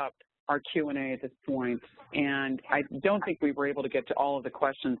wrap up our Q&A at this point, and I don't think we were able to get to all of the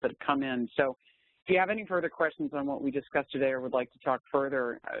questions that have come in. So if you have any further questions on what we discussed today or would like to talk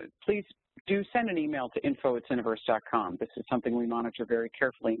further, please do send an email to info@syniverse.com. This is something we monitor very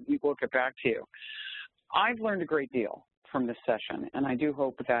carefully. We will get back to you. I've learned a great deal from this session, and I do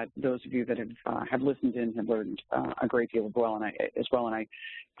hope that those of you that have listened in have learned a great deal as well. And I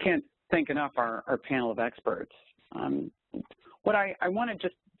can't thank enough our panel of experts. What I want to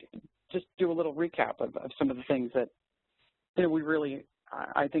just do a little recap of some of the things that we really,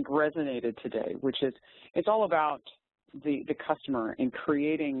 I think, resonated today, which is it's all about the customer and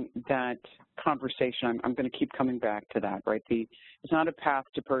creating that conversation. I'm going to keep coming back to that, right? It's not a path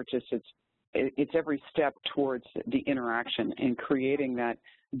to purchase. It's every step towards the interaction and creating that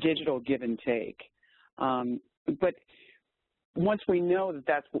digital give and take. But once we know that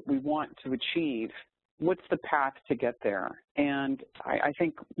that's what we want to achieve, what's the path to get there? And I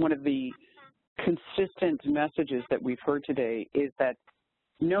think one of the consistent messages that we've heard today is that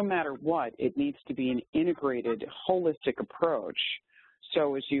no matter what, it needs to be an integrated, holistic approach.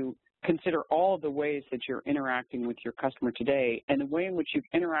 So as you consider all of the ways that you're interacting with your customer today and the way in which you've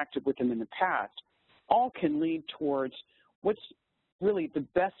interacted with them in the past, all can lead towards what's really the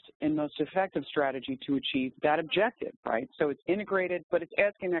best and most effective strategy to achieve that objective, right? So it's integrated, but it's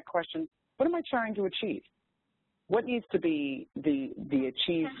asking that question, what am I trying to achieve? What needs to be the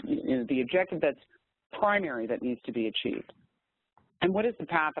objective that's primary that needs to be achieved? And what is the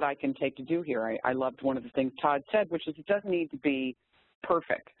path that I can take to do here? I loved one of the things Todd said, which is it doesn't need to be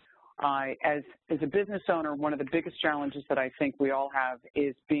perfect. As a business owner, one of the biggest challenges that I think we all have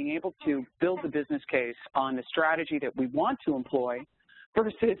is being able to build the business case on the strategy that we want to employ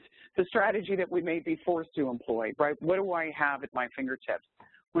versus the strategy that we may be forced to employ, right? What do I have at my fingertips?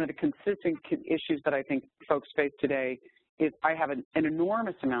 One of the consistent issues that I think folks face today is I have an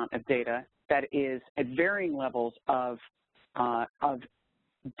enormous amount of data that is at varying levels of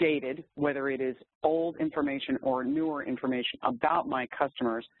dated, whether it is old information or newer information about my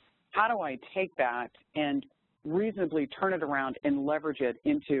customers. How do I take that and reasonably turn it around and leverage it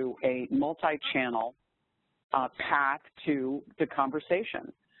into a multi-channel path to the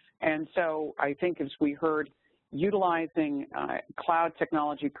conversation? And so I think as we heard, utilizing cloud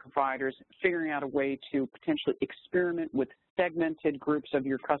technology providers, figuring out a way to potentially experiment with segmented groups of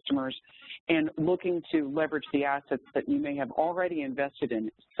your customers and looking to leverage the assets that you may have already invested in,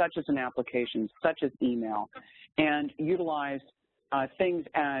 such as an application, such as email, and utilize things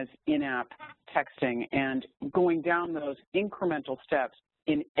as in-app texting and going down those incremental steps.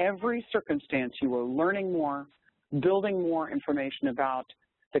 In every circumstance, you are learning more, building more information about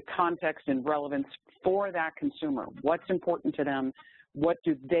the context and relevance for that consumer. What's important to them? What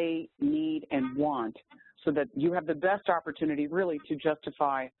do they need and want, so that you have the best opportunity really to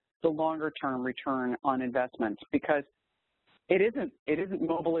justify the longer-term return on investment, because it isn't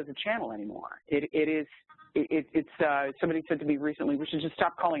mobile as a channel anymore. Somebody said to me recently, we should just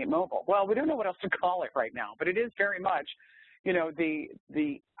stop calling it mobile. Well, we don't know what else to call it right now, but it is very much, you know,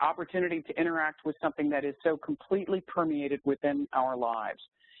 the opportunity to interact with something that is so completely permeated within our lives,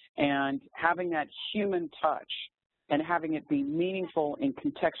 and having that human touch and having it be meaningful and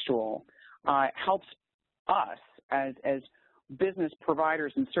contextual helps us as business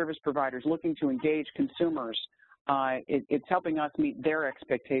providers and service providers looking to engage consumers. It's helping us meet their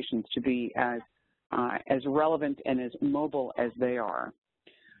expectations to be as relevant and as mobile as they are.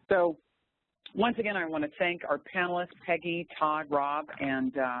 So once again, I want to thank our panelists, Peggy, Todd, Rob,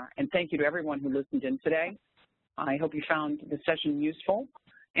 and thank you to everyone who listened in today. I hope you found the session useful,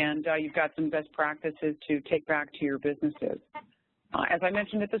 and you've got some best practices to take back to your businesses. As I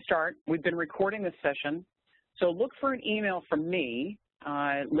mentioned at the start, we've been recording this session, so look for an email from me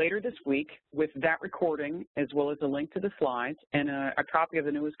later this week with that recording, as well as a link to the slides and a copy of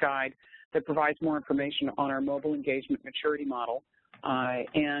the newest guide that provides more information on our mobile engagement maturity model.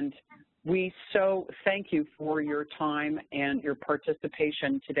 And we so thank you for your time and your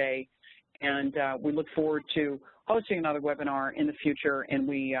participation today, and we look forward to hosting another webinar in the future, and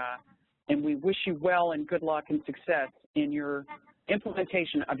we wish you well and good luck and success in your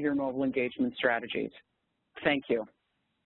implementation of your mobile engagement strategies. Thank you.